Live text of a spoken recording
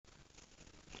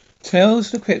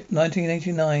Tales to the Crypt,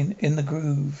 1989, in the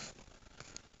groove.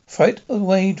 Fright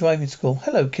Away Driving School.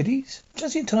 Hello, kiddies.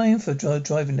 Just in time for a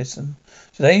driving lesson.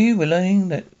 Today we're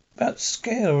learning about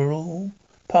scale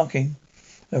parking.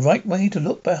 The right way to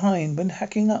look behind when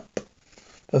hacking up.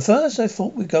 But first I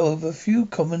thought we'd go over a few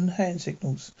common hand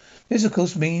signals. This of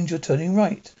course means you're turning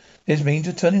right. This means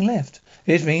you're turning left.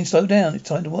 This means slow down. It's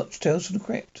time to watch Tales from the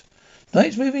Crypt.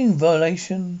 Tonight's moving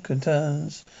violation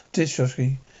concerns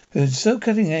Dishonesty, who's so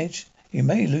cutting edge he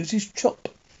may lose his chop.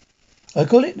 I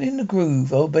call it in the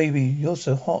groove. Oh baby, you're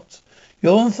so hot.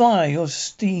 You're on fire, you're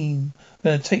steam. I'm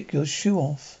gonna take your shoe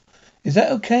off. Is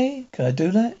that okay? Can I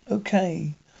do that?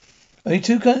 Okay. Only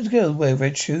two kinds of girls wear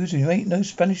red shoes and you ain't no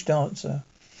Spanish dancer.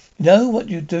 You know what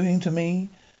you're doing to me?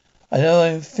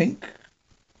 I think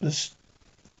the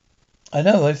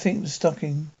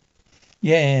stocking.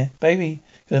 Yeah, baby,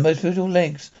 you're the most beautiful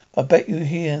legs. I bet you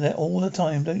hear that all the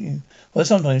time, don't you? Well,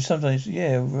 sometimes,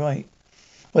 yeah, right.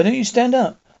 Why don't you stand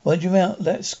up? Why don't you mount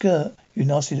that skirt, you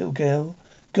nasty little girl?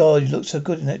 God, you look so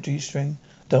good in that G-string.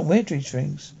 Don't wear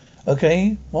G-strings.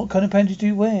 Okay, what kind of panties do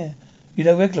you wear? You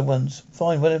know, regular ones.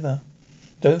 Fine, whatever.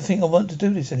 Don't think I want to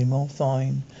do this anymore.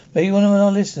 Fine. Maybe one of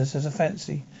our listeners has a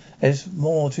fancy. There's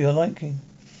more to your liking.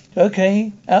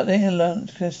 Okay, out there,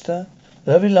 Lancaster.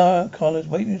 Lovely Lara Carla's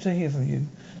waiting to hear from you.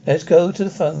 Let's go to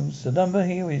the phones. The number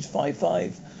here is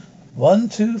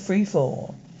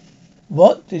 551234.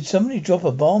 What? Did somebody drop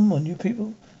a bomb on you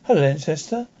people? Hello,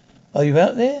 Lancaster. Are you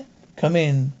out there? Come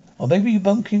in. Or maybe you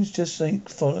bumpkins just ain't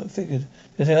figured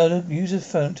that how to use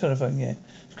a telephone yet.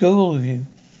 Screw all of you.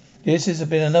 This has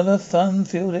been another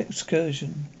fun-filled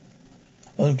excursion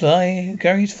on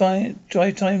Gary's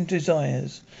drive time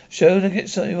desires. Show that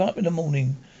gets you up in the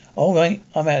morning. All right,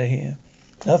 I'm out of here.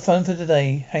 Enough fun for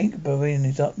today. Hank Bowen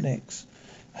is up next.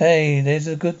 Hey, there's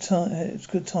a good time. It's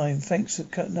a good time. Thanks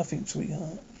for nothing,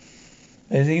 sweetheart.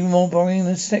 There's even more boring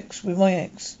than sex with my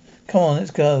ex. Come on, let's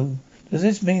go. Does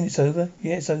this mean it's over?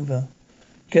 Yeah, it's over.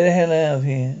 Get the hell out of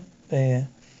here. There.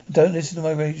 Don't listen to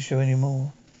my radio show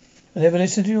anymore. I never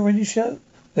listened to your radio show?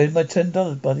 Where's my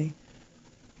 $10, buddy?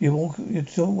 What are you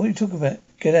talking about?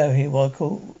 Get out of here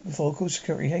before I call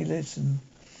security. Hey, listen.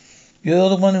 You're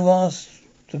the one who asked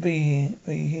to be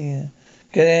here.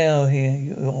 Get out of here,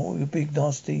 you big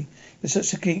nasty. You're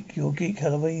such a geek. You're a geek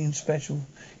Halloween special.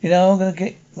 You know, I'm going to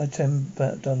get my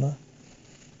 $10.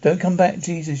 Don't come back,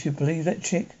 Jesus. You believe that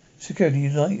chick? Security, you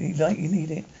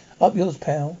need it. Up yours,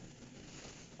 pal.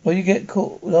 Well, you get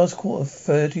caught last quarter,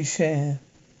 30 share.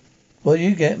 What do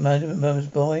you get, mama's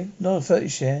boy? Not a 30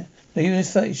 share. Not even a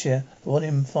 30 share. I want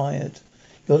him fired.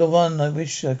 You're the one I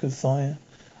wish I could fire.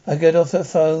 I get off that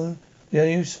phone. The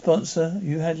only sponsor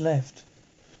you had left.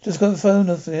 Just got the phone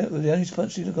off the only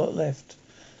sponsor you got left.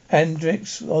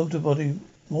 Hendrix, older body,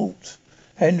 walked.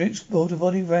 Hendrix, older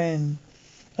body, ran.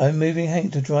 I'm moving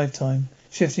Hank to drive time.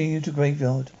 Shifting you to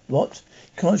graveyard. What?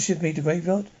 You can't shift me to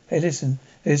graveyard? Hey, listen.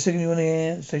 There's a signal on the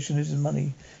air. Station loses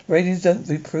money. Ratings don't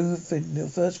improve in the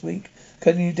first week.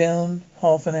 Cutting you down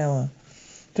half an hour.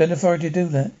 Don't authority do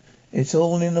that. It's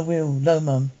all in the will. No,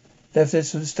 Mum. Left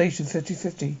this for the station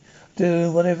 50-50.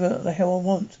 Do whatever the hell I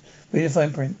want. Read the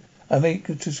fine print. I make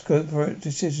a corporate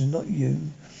decision, not you.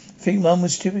 Think Mum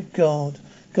was stupid? God,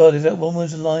 if that woman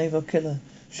was alive, I'll kill her.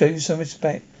 Show you some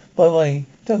respect. By the way,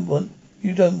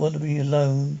 you don't want to be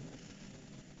alone.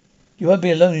 You won't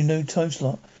be alone in no time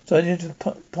slot. So I need to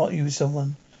part you with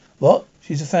someone. What?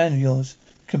 She's a fan of yours.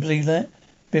 Can believe that?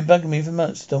 Been bugging me for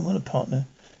months. Don't want a partner.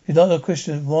 It's not a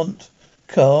question of want.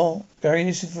 Carl, Gary,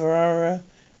 this is Ferreira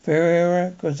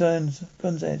Gonzalez,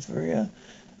 Ferreira.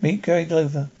 Meet Gary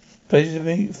Glover. Pleasure to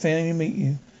meet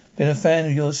you. Been a fan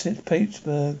of yours since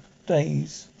Pittsburgh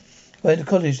days. Went to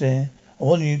college there. I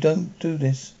warn you, don't do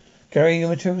this. Gary, your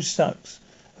material sucks.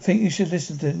 I think you should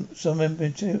listen to some of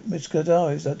Miss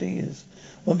Godaro's ideas.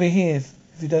 Won't be here if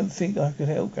you don't think I could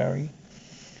help, Gary.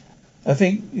 I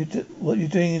think what you're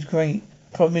doing is great.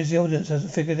 Problem is the audience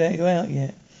hasn't figured you out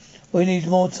yet. All you need is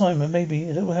more time and maybe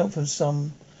a little help from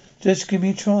some. Just give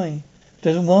me a try.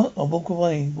 Doesn't work? I'll walk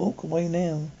away. Walk away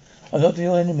now. I'm not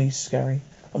your enemy, Gary.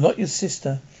 I'm not your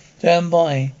sister. Stand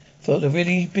by for the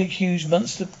really big, huge,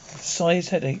 monster-sized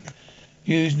headache.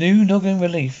 Use new noggin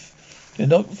relief. You're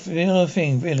not feeling a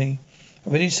thing, really.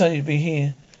 I'm really excited to be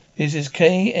here. This is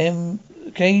KWMG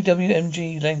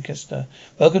Lancaster.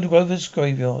 Welcome to Grover's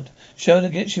Graveyard. Show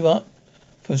that gets you up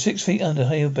from 6 feet under.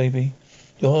 Hey, baby.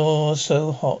 You're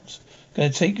so hot. Gonna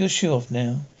take your shoe off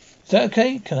now. Is that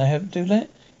okay? Can I do that?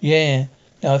 Yeah.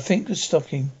 Now I think the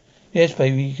stocking. Yes,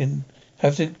 baby, you can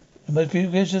have the most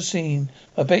beautiful girls I've seen.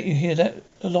 I bet you hear that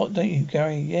a lot, don't you,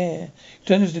 Gary? Yeah. You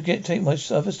don't have to take my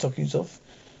other stockings off,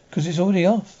 'cause it's already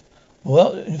off.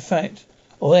 Well, in fact,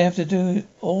 All I have to do,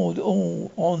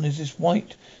 all on is this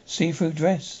white see-through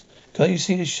dress. Can't you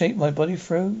see the shape my body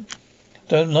through?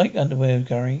 Don't like underwear,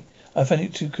 Gary. I find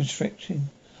it too constricting.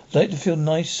 I'd like to feel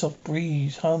nice, soft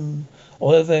breeze hum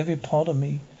all over every part of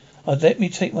me. Let me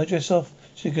take my dress off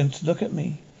so you can look at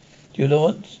me. Do you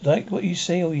like what you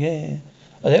see? Oh yeah.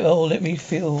 Let me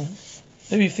feel.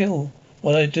 Let me feel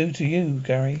what I do to you,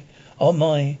 Gary. Oh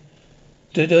my.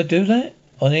 Did I do that?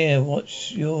 On here,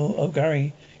 watch your. Oh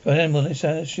Gary, you're an animal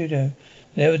inside the studio.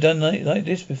 Never done like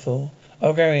this before.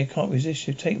 Oh Gary, I can't resist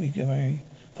you. Take me, Gary.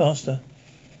 Faster.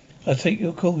 I'll take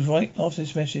your calls right after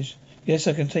this message. Yes,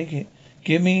 I can take it.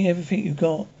 Give me everything you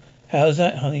got. How's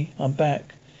that, honey? I'm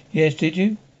back. Yes, did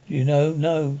you? You know?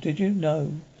 No. Did you?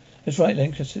 No. That's right,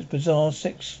 Lancaster. It's bizarre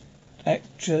sex act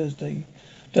Thursday.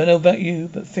 Don't know about you,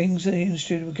 but things in the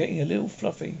studio are getting a little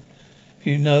fluffy. If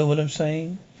you know what I'm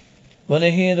saying. Want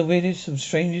to hear the weirdest and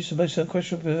strangest and most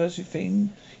unquestionable perversive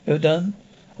thing you ever done?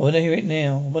 I want to hear it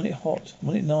now. I want it hot. I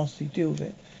want it nasty. Deal with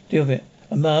it. Deal with it.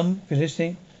 And Mum, if you're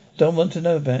listening, don't want to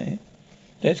know about it.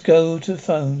 Let's go to the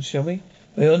phone, shall we?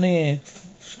 We're on the air.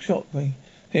 Shock me.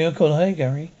 Here I call. Hey,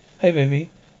 Gary. Hey, baby.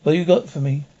 What you got for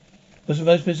me? What's the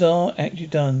most bizarre act you've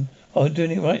done? Oh, I'm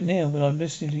doing it right now when I'm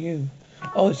listening to you.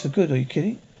 Oh, it's so good. Are you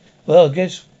kidding? Well, I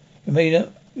guess you made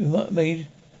up. You made.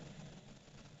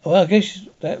 Well, I guess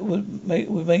that would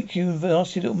make you a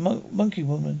nasty little monkey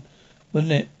woman,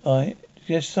 wouldn't it? I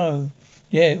guess so.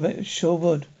 Yeah, it sure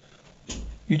would.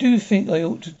 You do think I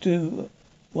ought to do?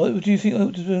 What would you think I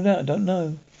ought to do now? I don't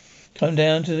know. Come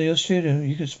down to your studio.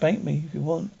 You could spank me if you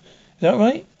want. Is that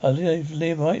right? I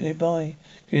live right nearby.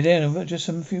 Go down in just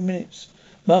a few minutes.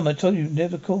 Mum, I told you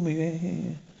never call me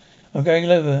here. I'm going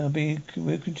over.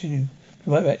 We'll continue.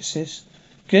 Be right back, sis.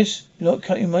 Guess you're not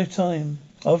cutting my time.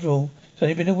 After all, it's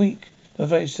only been a week. Don't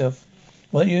fret yourself.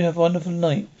 Why don't you have a wonderful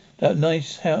night? That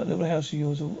nice little house of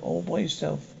yours all by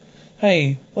yourself.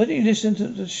 Hey, why don't you listen to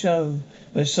the show?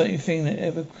 There's something thing that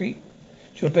ever creeped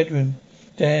to your bedroom.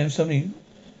 Damn, somebody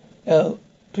else.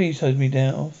 Please hold me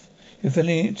down off. You're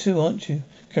feeling it too, aren't you?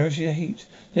 Carries the heat.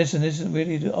 Listen, this isn't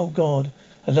really oh God,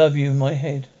 I love you in my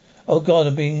head. Oh God,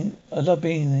 I love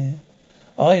being there.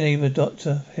 I neighbour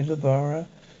Dr. Hilleborough,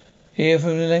 here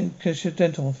from the Lancashire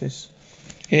Dental Office.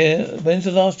 Here, when's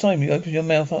the last time you opened your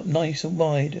mouth up nice and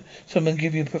wide? Someone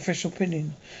give you a professional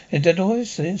opinion. In dental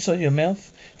office, inside your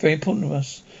mouth, very important to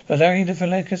us. But Larry the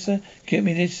Lancaster, let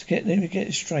me get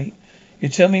it straight. You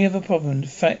tell me you have a problem. In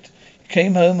fact, you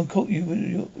came home and caught you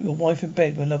with your wife in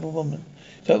bed with another woman.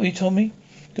 Is that what you told me?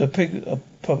 Got a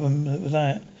problem with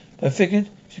that. But I figured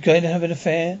she's going to have an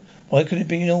affair. Why couldn't it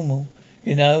be normal?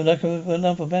 You know, like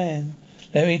another man.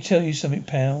 Let me tell you something,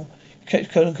 pal. You catch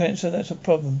colon cancer, that's a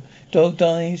problem. Dog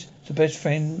dies, it's a best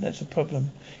friend, that's a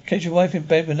problem. Catch your wife in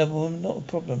bed with another woman, not a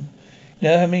problem. You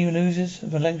know how many losers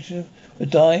of Lancashire would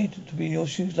died to be in your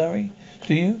shoes, Larry?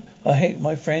 Do you? I hate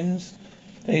my friends.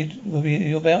 They will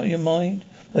be about your mind.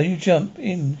 Well, you jump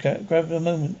in, grab a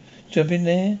moment. Jump in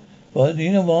there. Well,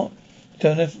 you know what?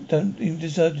 Don't even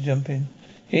deserve to jump in.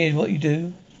 Here's what you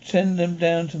do. Send them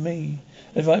down to me.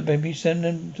 That's right, baby. Send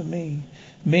them to me.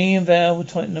 Me and Val will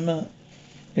tighten them up.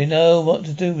 We know what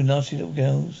to do with nasty little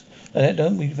girls. Like that,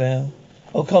 don't we, Val?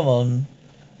 Oh, come on.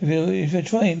 If you're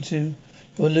trying to,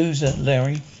 you're a loser,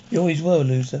 Larry. You always were a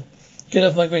loser. Get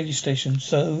off my radio station.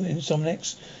 So,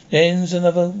 Insomniacs, ends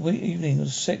another evening of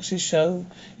the sexiest show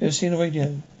you've ever seen on the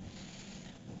radio.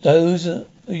 Those are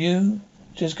you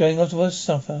just going off to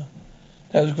supper.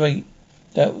 That was great.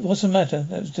 What's the matter?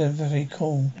 That was very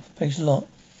cool. Thanks a lot.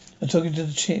 I'm talking to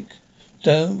the chick.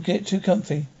 Don't get too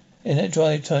comfy in that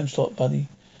drive time slot, buddy.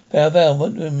 Val,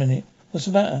 wait a minute. What's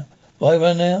the matter? Why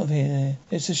run out of here?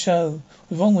 It's a show.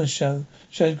 What's wrong with the show?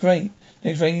 Show's great.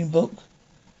 Next rating book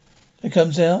that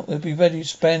comes out, we'll be ready to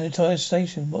span the entire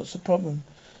station. What's the problem?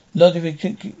 Not if we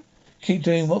keep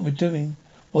doing what we're doing.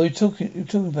 What are you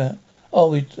talking about?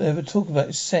 All we ever talk about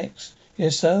is sex.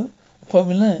 Yes, so? The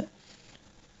problem with that?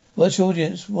 That's what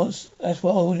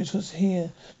our audience wants to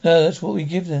hear. No, that's what we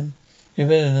give them. You're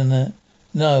better than that.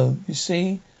 No, you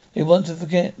see, they want to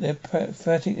forget their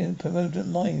pathetic and promoted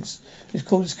lives. It's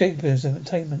called escapism,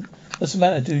 entertainment. What's the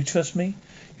matter? Do you trust me?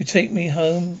 You take me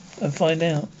home and find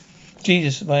out.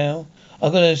 Jesus, Val,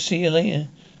 I'm gonna see you later.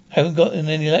 Haven't gotten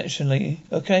any election lately,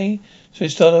 okay? So we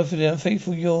start off with the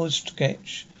unfaithful yours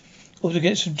sketch. Hope to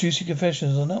get some juicy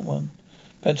confessions on that one.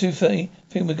 About 2:30,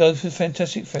 think we'll go for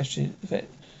fantastic fetishes.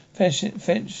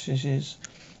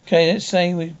 Okay, let's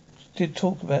say we did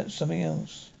talk about something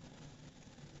else.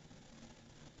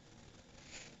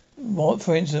 What,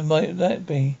 for instance, might that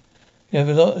be? You have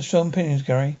a lot of strong opinions,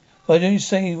 Gary. Why don't you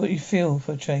say what you feel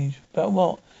for a change? About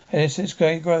what? And it's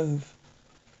Gary Grover.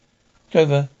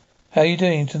 How are you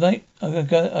doing tonight?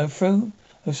 I'm through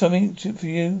with something for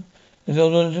you. It's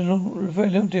all very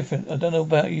little different. I don't know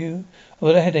about you. I've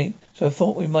got a headache, so I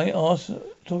thought we might talk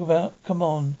about. Come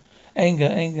on,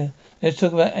 anger. Let's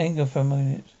talk about anger for a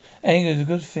moment. Anger is a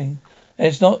good thing.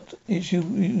 It's not. It's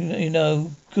you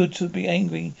know, good to be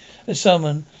angry at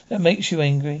someone that makes you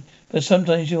angry. But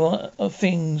sometimes you are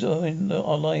things or in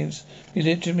our lives we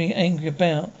literally angry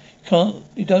about.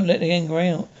 You don't let the anger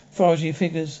out. Authority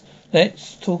figures.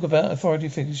 Let's talk about authority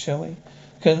figures, shall we?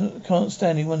 Can't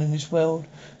stand anyone in this world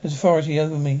who has authority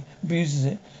over me, abuses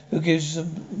it, who gives a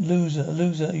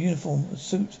loser a uniform, a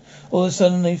suit. All of a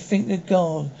sudden they think they're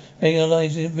God, making our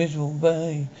lives miserable,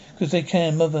 because they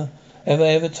can. Mother, have I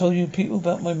ever told you people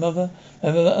about my mother?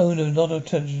 I've ever owned a lot of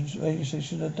television radio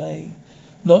stations a day.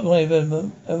 Not that I've ever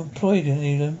employed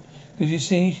any of them, because you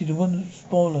see, she's the one that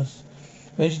spoiled us.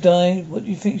 When she died, what do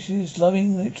you think she is?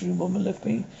 Loving, literally woman left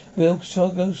me. Real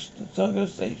Chicago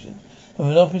station. From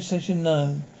an office station,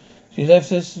 no. She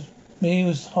left us, me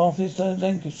was half this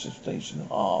Lancashire station,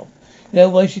 half. You know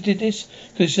why she did this?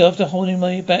 Because after holding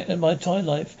me back in my entire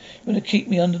life, she wanted to keep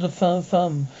me under the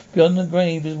thumb, beyond the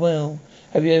grave as well.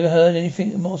 Have you ever heard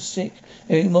anything more sick,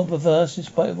 anything more perverse in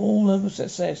spite of all her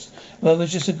success? Mother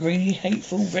was just a greedy,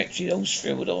 hateful, wretched, old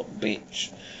shriveled old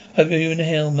bitch. Hope you're in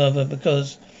hell, Mother,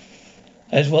 because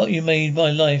as what you made my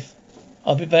life.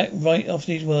 I'll be back right after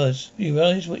these words. You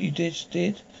realize what you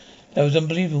did? That was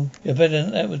unbelievable.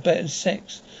 That was better than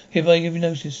sex. Hereby give you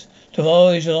notice. Tomorrow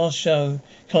is your last show.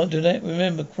 Can't do that.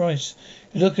 Remember, Christ.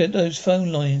 You look at those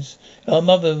phone lines. Our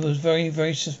mother was very,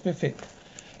 very specific.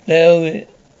 Now,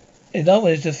 that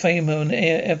was the fame on the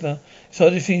air ever. It's all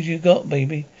the things you got,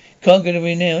 baby. Can't get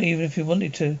away now, even if you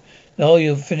wanted to. No,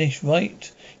 you're finished,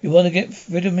 right? You want to get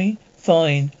rid of me?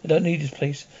 Fine. I don't need this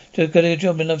place. Just got a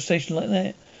job in another station like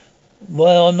that.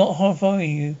 Well, I'm not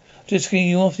firing you. Just getting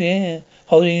you off the air.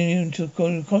 Holding you into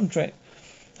a contract.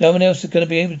 No one else is going to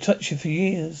be able to touch you for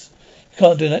years. You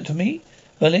can't do that to me.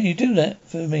 If I let you do that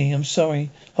for me, I'm sorry.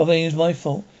 Hovering is my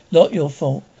fault. Not your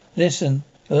fault. Listen.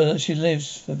 She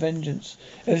lives for vengeance.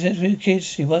 Ever since we were kids,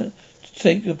 she won't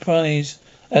take the prize.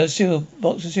 Out of cereal,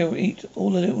 box of cereal, eat all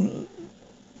the little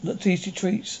tasty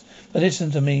treats. But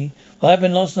listen to me. What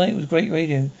happened last night was great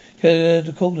radio. You heard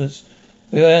the callers.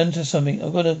 We were onto something.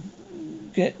 I've got to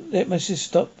let my sister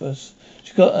stop us.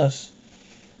 She got us.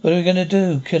 What are we going to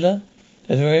do? Kill her?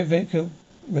 That's a very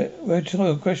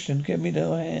rhetorical question. Get me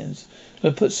to our hands.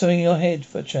 We'll put something in your head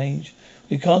for a change.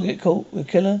 We can't get caught. We'll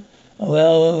kill her? Oh,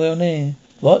 well, there.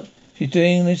 What? She's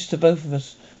doing this to both of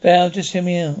us. Val, just hear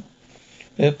me out.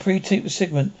 We'll pre-tape the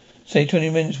segment. Say 20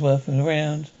 minutes worth and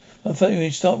around. I thought we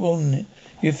start rolling it.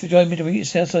 You drive me to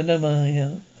Rita's house. I know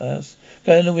my house.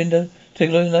 Go in the window.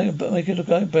 Take a look make it look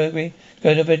like a burglary.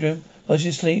 Go in the bedroom. While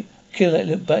she sleep. Kill that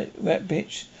little rat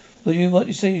bitch. What do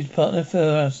you say, partner? For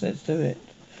us. Let's do it.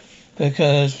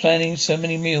 Because planning so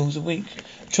many meals a week,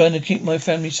 trying to keep my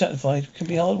family satisfied, can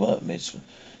be hard work, Miss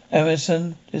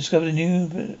Emerson. Discovered a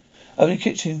new open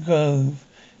kitchen grove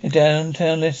in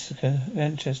downtown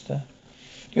Manchester.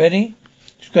 You ready?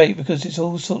 It's great because it's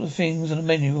all sort of things on the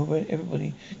menu where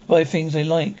everybody can buy things they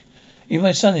like. Even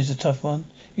my son is a tough one.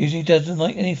 Usually doesn't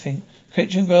like anything.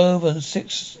 Kitchen Grove on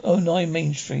 609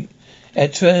 Main Street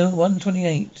at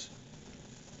 128.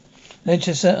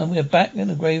 Manchester, and we're back in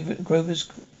the Grover's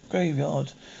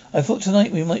graveyard. I thought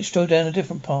tonight we might stroll down a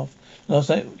different path. Last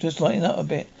night, just lighten up a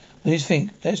bit. What do you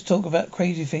think? Let's talk about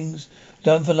crazy things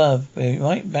done for love. We're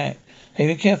right back. Hey,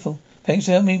 be careful. Thanks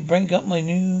for helping me bring up my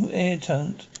new air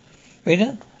talent.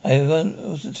 Rita, I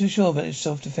wasn't too sure about this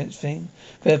self-defense thing.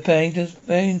 Very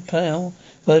pale,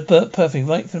 but perfect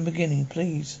right from the beginning,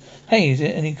 please. Hey, is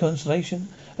it any consolation?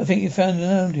 I think you found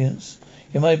an audience.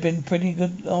 You might have been pretty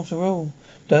good after all.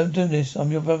 Don't do this.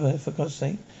 I'm your brother, for God's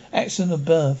sake. Accident of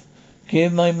birth.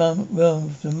 Give my mum.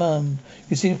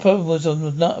 You see, the problem was I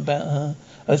was nut about her.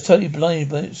 I was totally blinded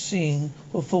by seeing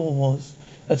what Thor was.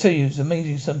 I tell you, it's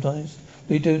amazing sometimes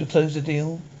what you do to close the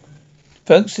deal.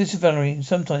 Folks, this is Valerie, and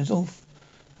something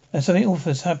awful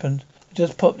has happened. I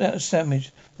just popped out a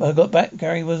sandwich. When I got back,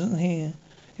 Gary wasn't here.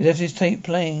 He left his tape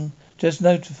playing. Just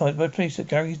notified by police that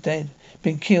Gary's dead.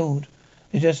 Been killed.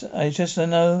 I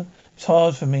know it's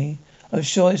hard for me. I'm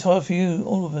sure it's hard for you,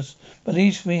 all of us. But at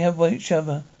least we have each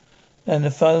other. And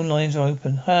the phone lines are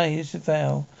open. Hi, it's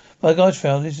Val. My gosh,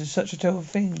 Val, this is such a terrible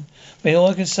thing. But all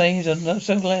I can say is I'm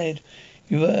so glad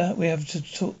we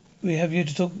have you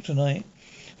to talk tonight.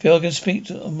 Feel I can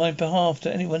speak on my behalf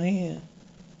to anyone here.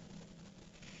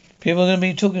 People are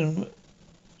going to be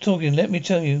talking. Let me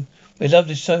tell you, we love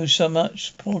this show so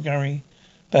much. Poor Gary,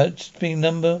 about being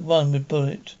number one with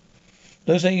Bullet.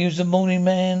 Looks like you was the morning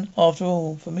man after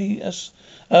all. For me,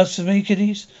 for me,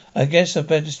 kiddies. I guess I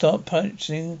better start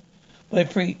preaching what I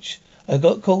preach. I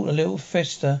got caught in a little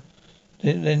festa,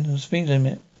 then the speed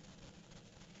limit.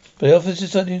 But the officer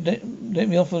decided to let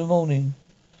me off for the morning.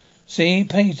 See,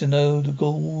 pays to know the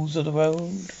goals of the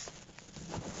road.